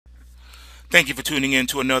Thank you for tuning in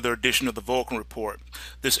to another edition of the Vulcan Report.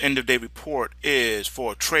 This end of day report is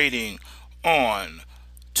for trading on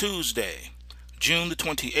Tuesday, June the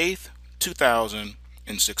 28th,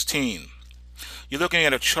 2016. You're looking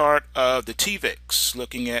at a chart of the TVIX,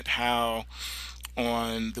 looking at how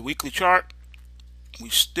on the weekly chart we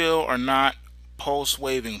still are not pulse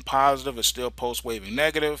waving positive, it's still pulse waving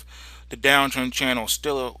negative. The downtrend channel is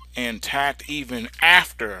still intact even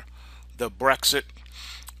after the Brexit.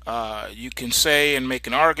 You can say and make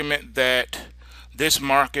an argument that this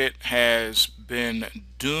market has been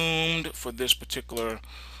doomed for this particular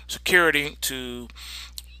security to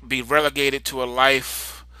be relegated to a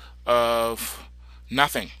life of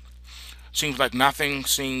nothing. Seems like nothing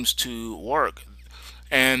seems to work.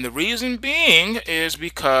 And the reason being is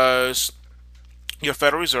because your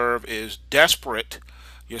Federal Reserve is desperate,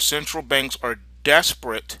 your central banks are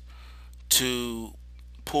desperate to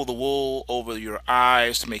pull the wool over your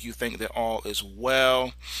eyes to make you think that all is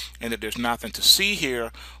well and that there's nothing to see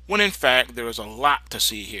here, when in fact there is a lot to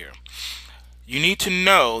see here. You need to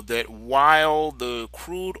know that while the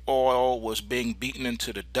crude oil was being beaten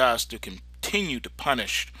into the dust to continue to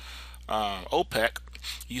punish OPEC,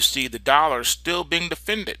 you see the dollar still being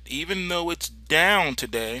defended. Even though it's down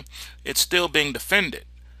today, it's still being defended.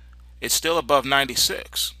 It's still above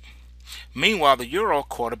 96. Meanwhile, the euro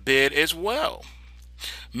caught a bid as well.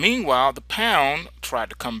 Meanwhile, the pound tried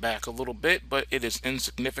to come back a little bit, but it is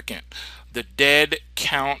insignificant. The dead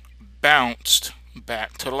count bounced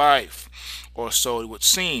back to life, or so it would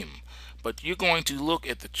seem. But you're going to look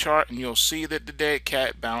at the chart and you'll see that the dead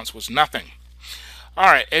cat bounce was nothing.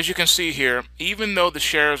 Alright, as you can see here, even though the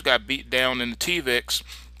shares got beat down in the TVIX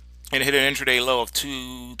and hit an intraday low of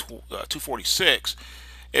 246,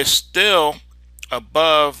 it's still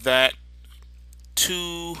above that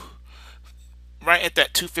right at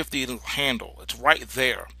that 250 handle. It's right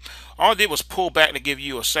there. All it did was pull back to give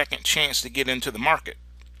you a second chance to get into the market.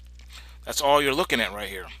 That's all you're looking at right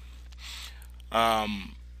here.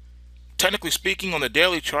 Technically speaking, on the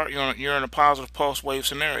daily chart, you're in a positive pulse wave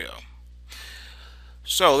scenario.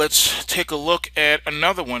 So let's take a look at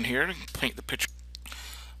another one here to paint the picture.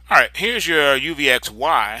 Alright, here's your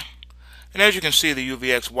UVXY. And as you can see, the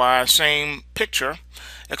UVXY, same picture,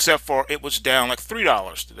 except for it was down like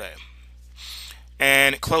 $3 today.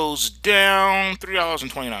 And it closed down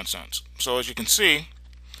 $3.29. So as you can see,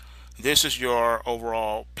 this is your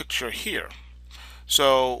overall picture here.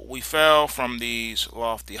 So we fell from these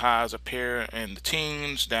lofty highs up here in the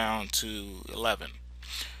teens down to 11.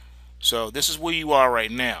 So this is where you are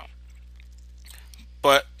right now.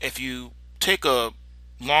 But if you take a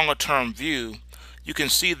longer term view, you can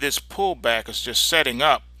see this pullback is just setting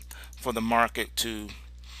up for the market to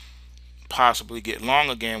possibly get long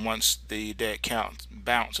again once the dead count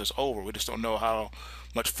bounce is over. We just don't know how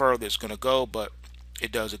much further it's going to go, but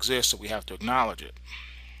it does exist, so we have to acknowledge it.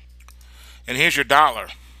 And here's your dollar.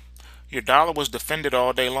 Your dollar was defended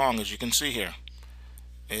all day long, as you can see here.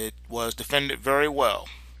 It was defended very well.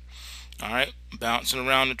 Alright, bouncing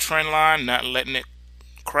around the trend line, not letting it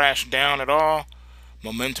crash down at all.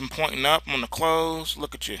 Momentum pointing up on the close.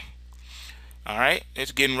 Look at you. Alright,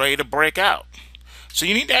 it's getting ready to break out. So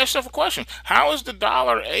you need to ask yourself a question. How is the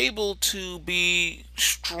dollar able to be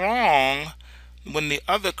strong when the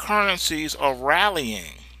other currencies are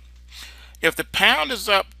rallying? If the pound is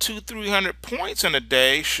up 200-300 points in a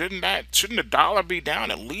day, shouldn't the dollar be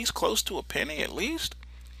down at least close to a penny at least?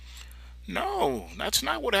 No, that's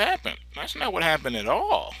not what happened. That's not what happened at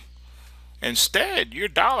all. Instead, your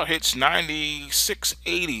dollar hits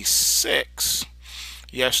 96.86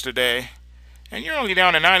 yesterday, and you're only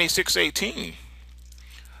down to 96.18.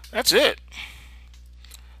 That's it.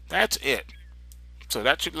 That's it. So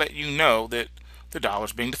that should let you know that the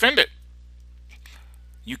dollar's being defended.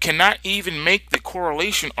 You cannot even make the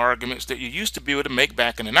correlation arguments that you used to be able to make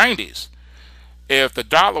back in the 90s. If the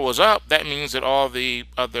dollar was up, that means that all the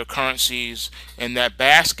other currencies in that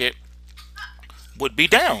basket would be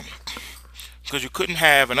down, because you couldn't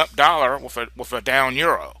have an up dollar with a down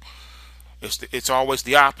euro. It's always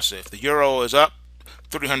the opposite. If the euro is up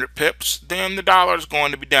 300 pips, then the dollar is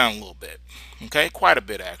going to be down a little bit. Okay, quite a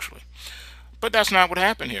bit actually. But that's not what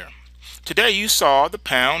happened here. Today you saw the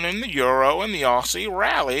pound and the euro and the Aussie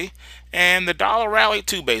rally, and the dollar rallied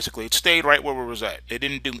too. Basically, it stayed right where it was at. It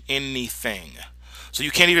didn't do anything. So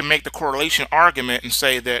you can't even make the correlation argument and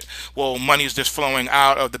say that, well, money is just flowing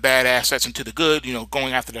out of the bad assets into the good,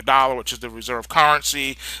 going after the dollar, which is the reserve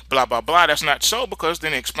currency, blah, blah, blah. That's not so, because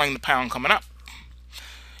then they explain the pound coming up.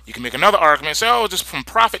 You can make another argument and say, oh, just from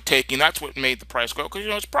profit taking, that's what made the price go, because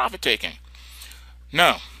it's profit taking.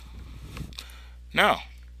 No.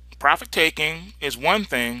 Profit taking is one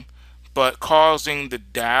thing, but causing the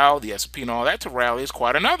Dow, the S&P, and all that to rally is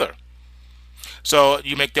quite another. So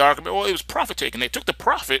you make the argument, well, it was profit taking. They took the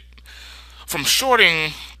profit from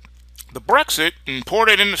shorting the Brexit and poured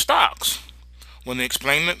it into stocks. When they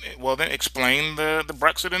explain it, well, then explain the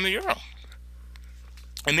Brexit and the euro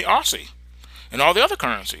and the Aussie and all the other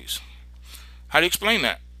currencies. How do you explain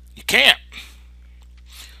that? You can't.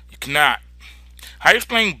 You cannot. How do you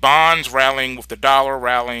explain bonds rallying with the dollar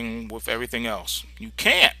rallying with everything else? You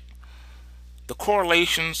can't. The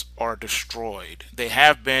correlations are destroyed. They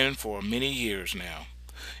have been for many years now.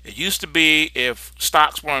 It used to be if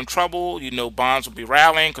stocks were in trouble, bonds would be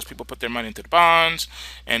rallying because people put their money into the bonds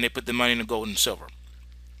and they put the money into gold and silver,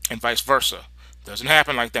 and vice versa. Doesn't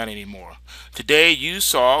happen like that anymore. Today you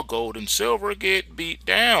saw gold and silver get beat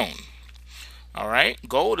down. All right,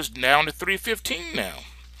 gold is down to 315 now.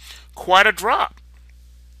 Quite a drop.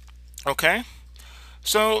 Okay,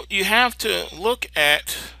 so you have to look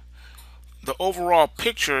at the overall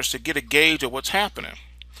pictures to get a gauge of what's happening.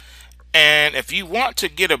 And if you want to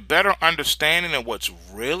get a better understanding of what's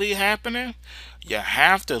really happening, you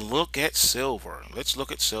have to look at silver. Let's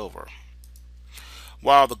look at silver.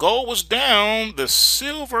 While the gold was down, the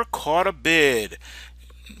silver caught a bid.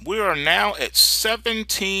 We are now at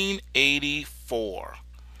 1784.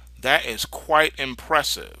 That is quite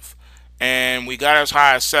impressive. And we got as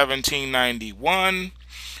high as 1791,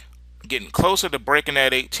 getting closer to breaking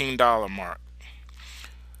that $18 mark.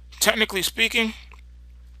 Technically speaking,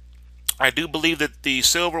 I do believe that the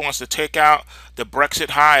silver wants to take out the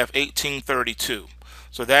Brexit high of 1832.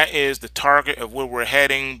 So that is the target of where we're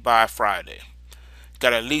heading by Friday.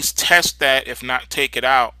 Got to at least test that, if not take it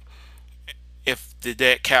out. If the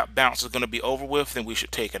dead cap bounce is going to be over with, then we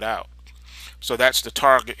should take it out. So that's the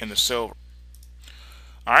target in the silver.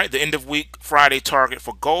 All right, the end of week Friday target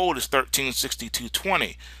for gold is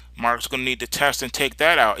 1362.20. Market's going to need to test and take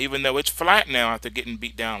that out. Even though it's flat now after getting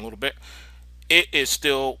beat down a little bit, it is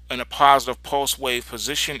still in a positive pulse wave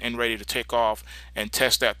position and ready to take off and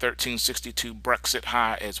test that 1362 Brexit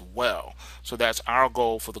high as well. So that's our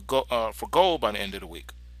goal for for gold by the end of the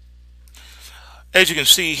week. As you can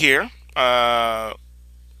see here,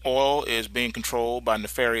 oil is being controlled by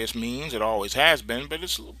nefarious means. It always has been, but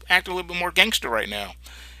it's acting a little bit more gangster right now.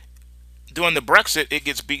 During the Brexit, it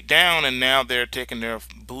gets beat down, and now they're taking their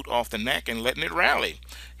boot off the neck and letting it rally,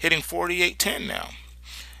 hitting 48.10 now.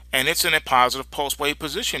 And it's in a positive pulse wave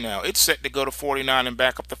position now. It's set to go to 49 and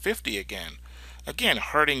back up to 50 again. Again,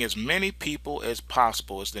 hurting as many people as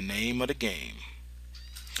possible is the name of the game.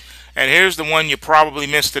 And here's the one you probably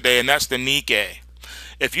missed today, and that's the Nikkei.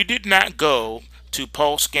 If you did not go to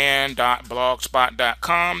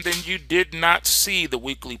PulseScan.blogspot.com, then you did not see the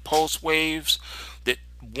weekly pulse waves that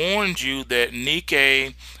warned you that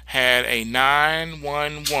Nikkei had a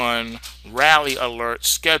 911 rally alert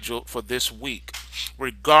scheduled for this week.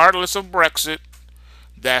 Regardless of Brexit,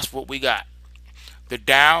 that's what we got. The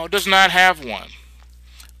Dow does not have one.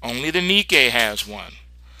 Only the Nikkei has one.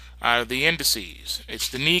 Out of the indices, it's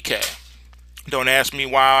the Nikkei. Don't ask me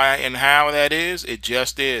why and how that is. It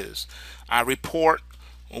just is. I report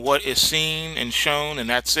what is seen and shown, and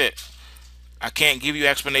that's it. I can't give you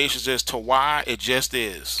explanations as to why. It just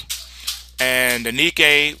is. And the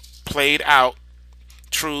Nikkei played out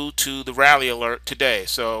true to the rally alert today.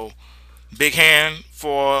 So big hand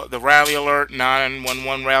for the rally alert,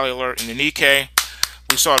 911 rally alert in the Nikkei.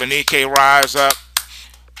 We saw the Nikkei rise up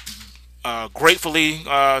gratefully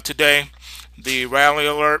today. The rally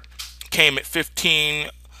alert came at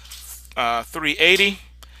 15,380,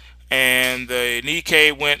 and the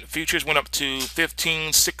Nikkei futures went up to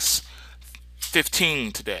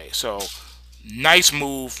 15,615 today. So nice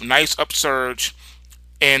move, nice upsurge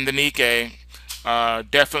in the Nikkei.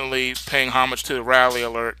 Definitely paying homage to the rally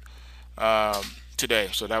alert today.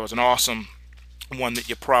 So that was an awesome one that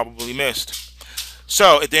you probably missed.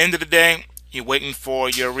 So at the end of the day, you're waiting for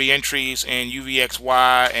your re-entries in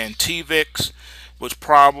UVXY and TVIX, which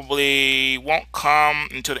probably won't come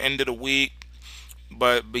until the end of the week.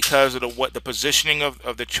 But because of the positioning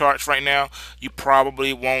of the charts right now, you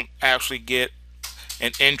probably won't actually get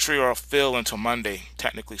an entry or a fill until Monday,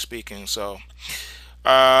 technically speaking. So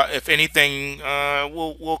if anything,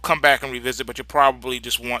 we'll come back and revisit, but you probably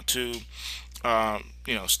just want to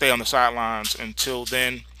stay on the sidelines until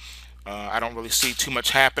then. I don't really see too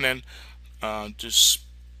much happening. Just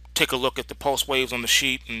take a look at the pulse waves on the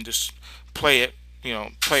sheet and just play it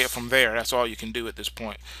from there. That's all you can do at this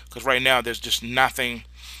point, because right now there's just nothing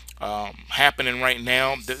happening right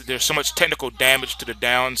now. There's so much technical damage to the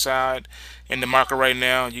downside in the market right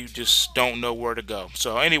now, you just don't know where to go.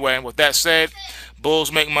 So anyway, with that said,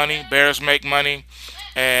 bulls make money, bears make money.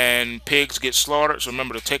 and pigs get slaughtered. So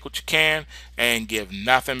remember to take what you can and give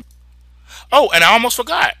nothing. Oh, and I almost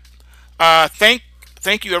forgot.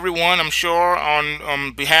 Thank you everyone. I'm sure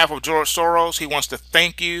on behalf of George Soros, he wants to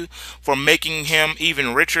thank you for making him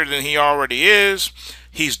even richer than he already is.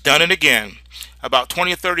 He's done it again. About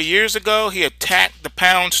 20 or 30 years ago, he attacked the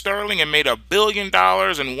pound sterling and made $1 billion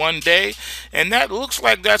in one day. And that looks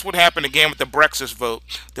like that's what happened again with the Brexit vote.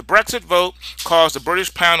 The Brexit vote caused the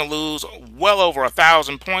British pound to lose well over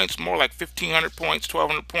 1,000 points, more like 1,500 points,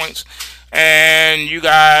 1,200 points. And you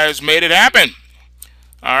guys made it happen.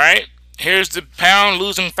 All right. Here's the pound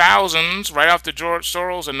losing thousands right after George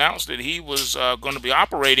Soros announced that he was going to be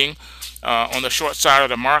operating on the short side of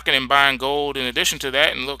the market and buying gold in addition to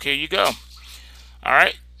that. And look, here you go. All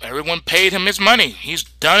right. Everyone paid him his money. He's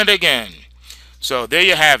done it again. So there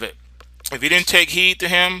you have it. If you didn't take heed to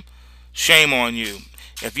him, shame on you.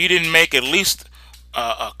 If you didn't make at least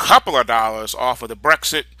a couple of dollars off of the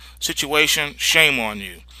Brexit situation, shame on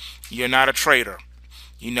you. You're not a trader.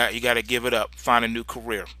 You got to give it up. Find a new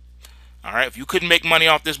career. All right. If you couldn't make money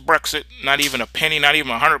off this Brexit, not even a penny, not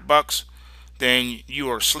even $100, then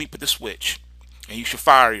you are asleep at the switch, and you should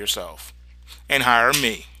fire yourself and hire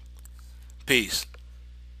me. Peace.